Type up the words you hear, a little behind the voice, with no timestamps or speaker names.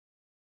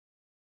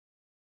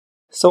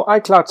So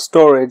iCloud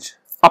storage,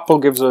 Apple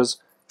gives us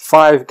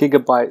 5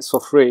 gigabytes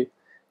for free,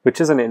 which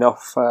isn't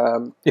enough.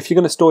 If you're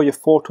going to store your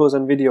photos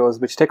and videos,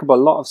 which take up a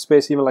lot of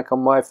space, even like on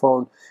my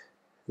phone,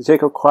 they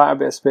take up quite a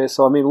bit of space.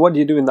 So I mean, what do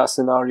you do in that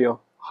scenario?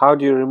 How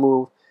do you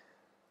remove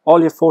all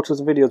your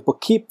photos and videos,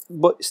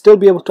 but still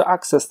be able to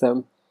access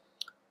them,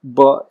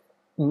 but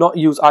not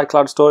use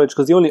iCloud storage?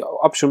 Because the only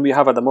option we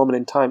have at the moment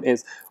in time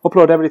is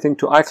upload everything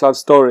to iCloud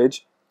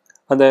storage,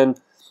 and then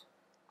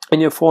in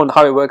your phone,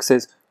 how it works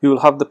is you will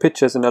have the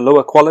pictures in a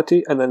lower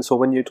quality, and then so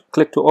when you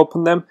click to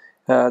open them,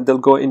 they'll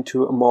go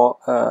into a more,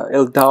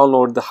 it'll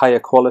download the higher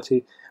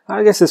quality.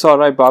 I guess it's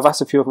alright, but I've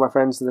asked a few of my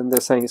friends and then they're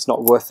saying it's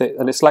not worth it,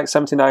 and it's like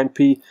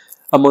 79p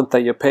a month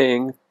that you're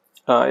paying.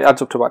 It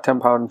adds up to about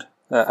 £10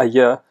 a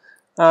year.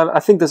 And I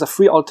think there's a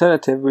free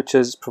alternative which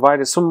is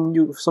provided. Some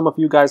of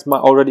you guys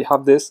might already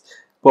have this,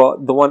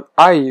 but the one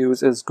I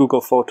use is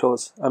Google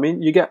Photos. I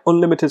mean, you get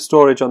unlimited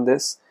storage on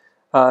this,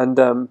 and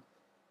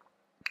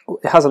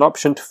it has an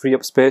option to free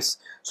up space.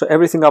 So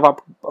everything I've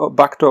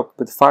backed up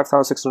with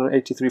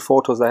 5,683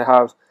 photos that I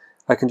have,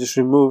 I can just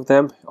remove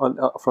them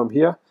from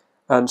here,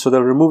 and so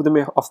they'll remove them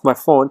off my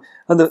phone.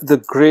 And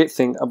the great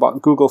thing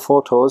about Google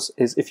Photos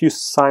is if you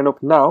sign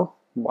up now,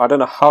 I don't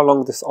know how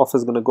long this offer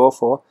is going to go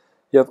for,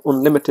 you have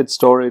unlimited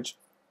storage.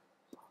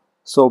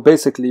 So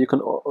basically you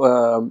can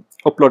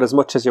upload as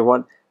much as you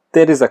want.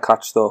 There is a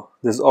catch though.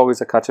 There's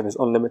always a catch if it's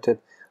unlimited,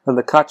 and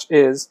the catch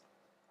is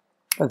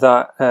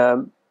that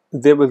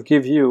they will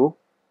give you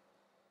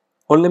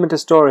unlimited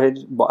storage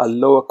but a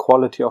lower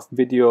quality of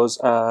videos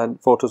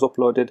and photos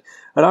uploaded.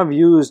 And I've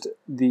used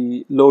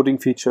the loading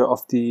feature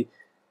of the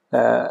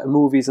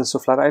movies and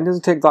stuff like that, and it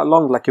doesn't take that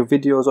long. Like your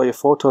videos or your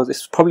photos,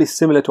 it's probably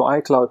similar to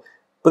iCloud,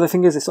 but the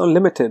thing is it's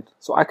unlimited,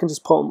 so I can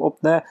just put them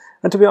up there.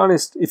 And to be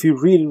honest, if you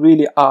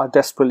really are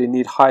desperately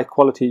need high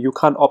quality, you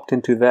can opt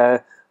into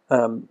their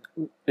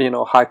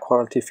high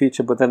quality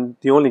feature, but then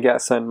you only get a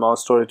certain amount of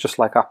storage, just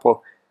like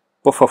Apple,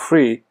 but for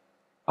free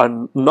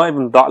and not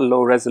even that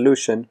low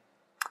resolution.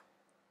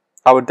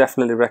 I would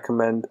definitely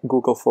recommend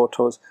Google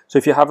Photos. So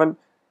if you haven't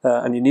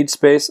and you need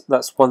space,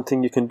 that's one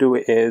thing you can do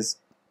is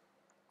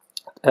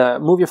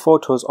move your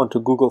photos onto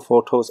Google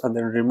Photos and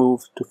then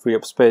remove to free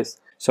up space.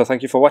 So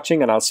thank you for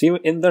watching, and I'll see you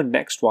in the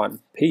next one.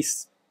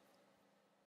 Peace.